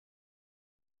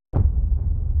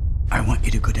I want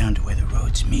you to go down to where the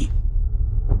roads meet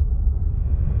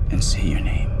and say your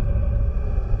name.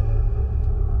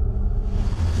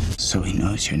 So he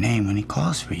knows your name when he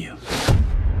calls for you.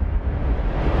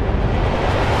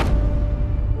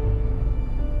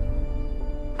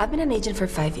 I've been an agent for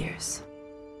 5 years.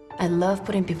 I love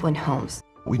putting people in homes.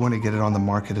 We want to get it on the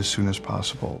market as soon as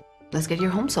possible. Let's get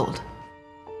your home sold.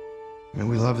 I mean,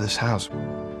 we love this house. We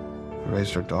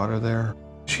raised our daughter there.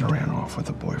 She ran off with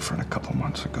a boyfriend a couple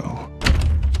months ago.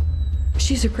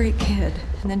 She's a great kid,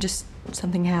 and then just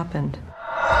something happened.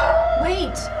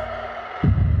 Wait!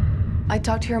 I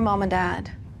talked to your mom and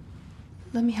dad.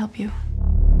 Let me help you.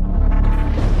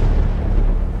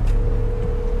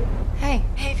 Hey,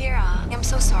 Vera. I'm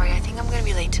so sorry. I think I'm gonna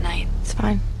be late tonight. It's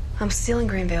fine. I'm still in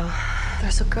Greenville.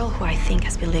 There's a girl who I think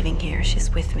has been living here.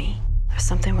 She's with me. There's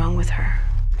something wrong with her.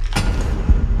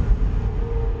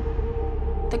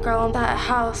 The girl in that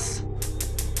house.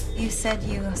 You said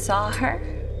you saw her?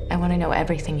 I want to know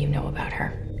everything you know about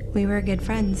her. We were good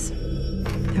friends.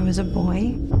 There was a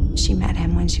boy. She met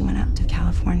him when she went out to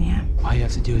California. All you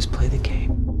have to do is play the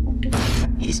game.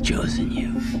 He's chosen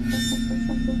you.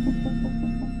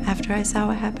 After I saw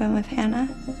what happened with Hannah,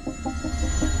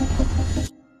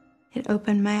 it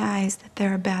opened my eyes that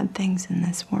there are bad things in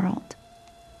this world.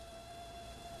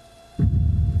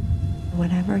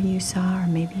 Whatever you saw, or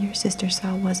maybe your sister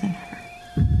saw, wasn't her.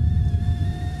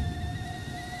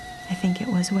 I think it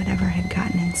was whatever had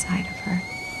gotten inside of her.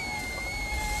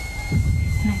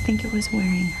 And I think it was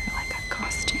wearing her like a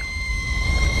costume.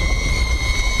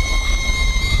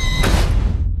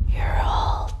 You're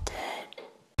all dead.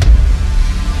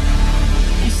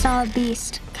 I saw a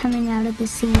beast coming out of the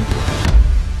sea.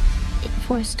 It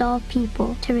forced all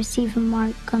people to receive a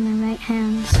mark on their right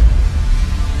hands,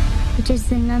 which is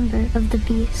the number of the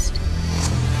beast.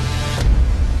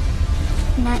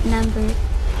 And that number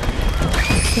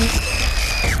is 6.